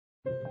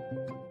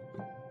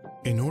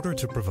In order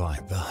to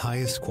provide the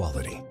highest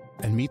quality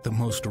and meet the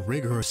most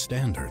rigorous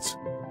standards,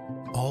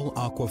 all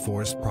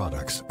Aquaforest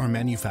products are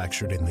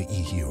manufactured in the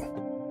EU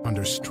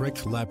under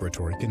strict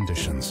laboratory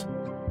conditions.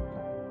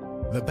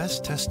 The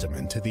best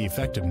testament to the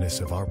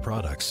effectiveness of our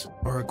products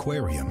are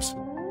aquariums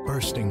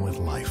bursting with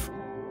life.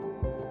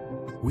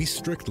 We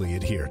strictly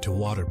adhere to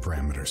water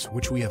parameters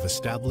which we have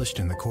established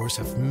in the course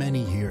of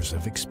many years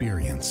of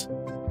experience.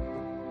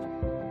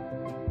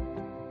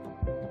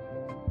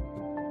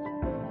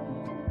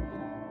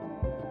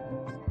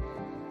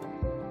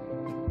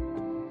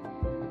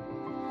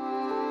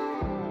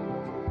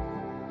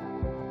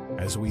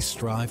 As we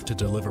strive to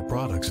deliver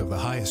products of the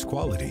highest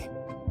quality,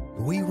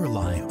 we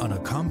rely on a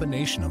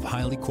combination of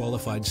highly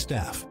qualified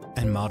staff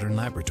and modern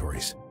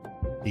laboratories,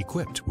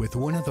 equipped with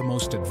one of the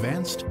most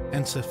advanced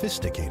and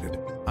sophisticated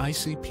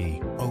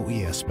ICP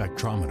OES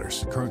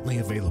spectrometers currently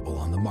available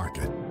on the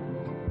market.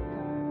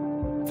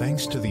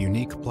 Thanks to the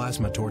unique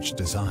plasma torch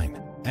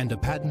design and a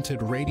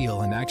patented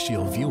radial and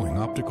axial viewing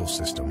optical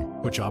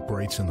system, which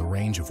operates in the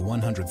range of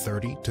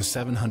 130 to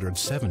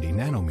 770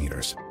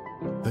 nanometers,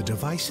 the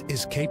device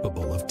is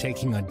capable of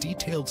taking a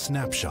detailed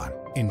snapshot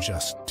in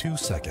just 2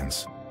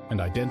 seconds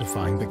and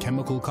identifying the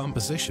chemical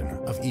composition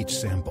of each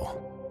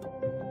sample.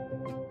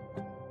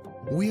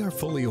 We are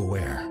fully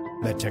aware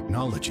that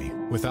technology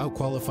without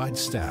qualified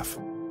staff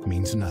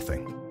means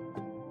nothing.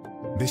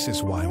 This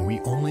is why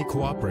we only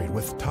cooperate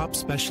with top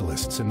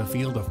specialists in the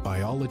field of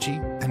biology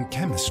and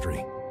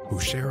chemistry who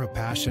share a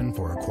passion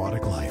for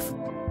aquatic life.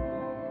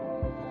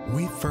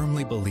 We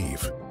firmly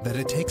believe that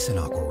it takes an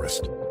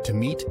aquarist to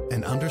meet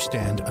and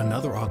understand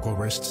another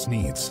aquarist's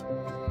needs.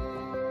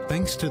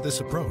 Thanks to this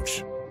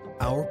approach,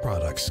 our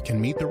products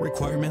can meet the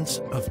requirements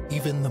of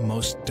even the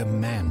most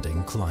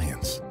demanding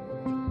clients.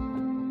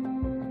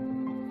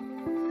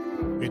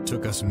 It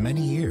took us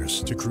many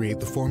years to create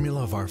the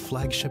formula of our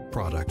flagship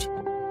product,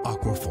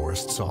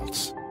 Aquaforest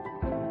salts.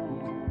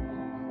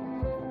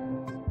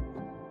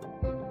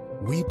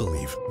 We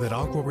believe that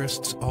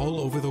aquarists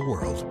all over the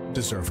world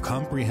deserve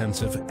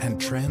comprehensive and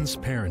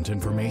transparent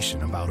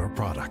information about our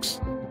products.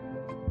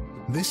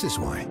 This is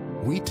why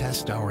we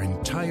test our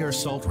entire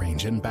salt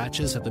range in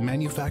batches at the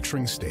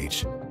manufacturing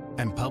stage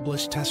and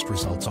publish test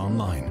results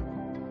online.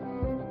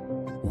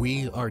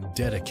 We are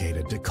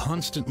dedicated to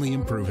constantly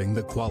improving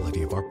the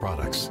quality of our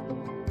products,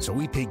 so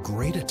we pay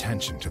great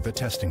attention to the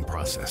testing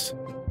process.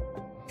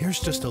 Here's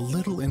just a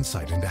little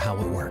insight into how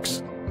it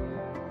works.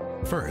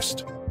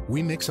 First,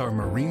 we mix our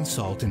marine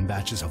salt in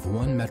batches of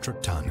 1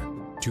 metric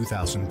ton,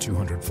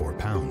 2,204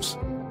 pounds,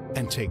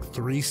 and take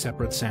 3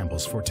 separate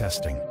samples for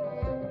testing.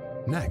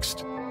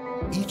 Next,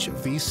 each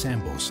of these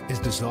samples is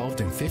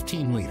dissolved in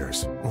 15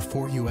 liters or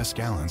 4 US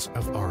gallons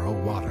of RO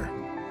water.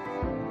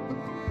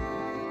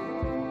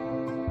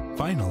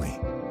 Finally,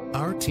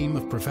 our team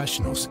of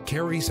professionals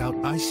carries out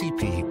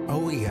ICP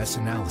OES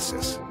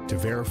analysis to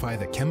verify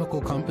that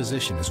chemical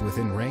composition is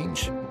within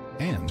range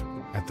and,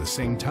 at the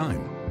same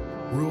time,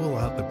 rule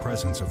out the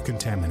presence of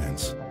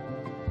contaminants.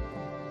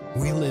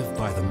 We live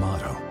by the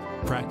motto,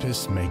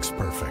 practice makes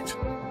perfect.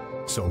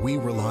 So we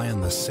rely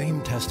on the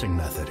same testing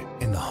method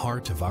in the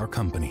heart of our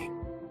company,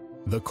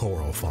 the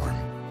coral farm.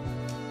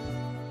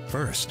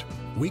 First,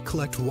 we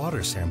collect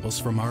water samples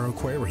from our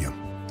aquarium.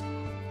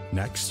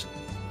 Next,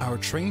 our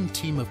trained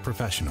team of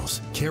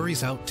professionals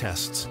carries out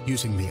tests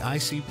using the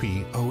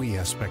ICP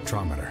OES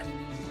spectrometer.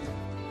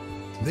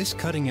 This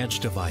cutting-edge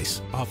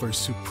device offers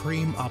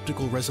supreme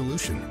optical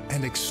resolution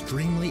and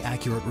extremely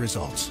accurate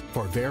results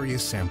for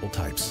various sample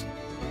types.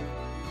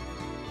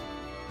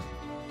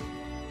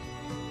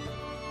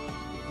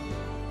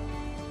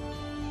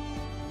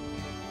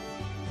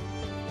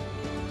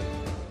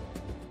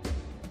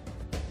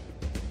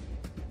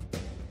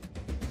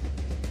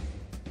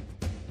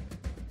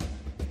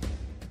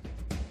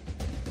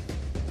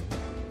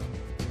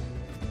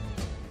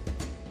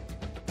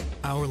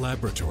 Our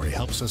laboratory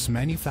helps us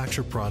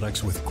manufacture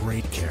products with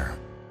great care,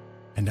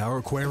 and our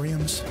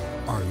aquariums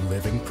are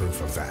living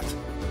proof of that.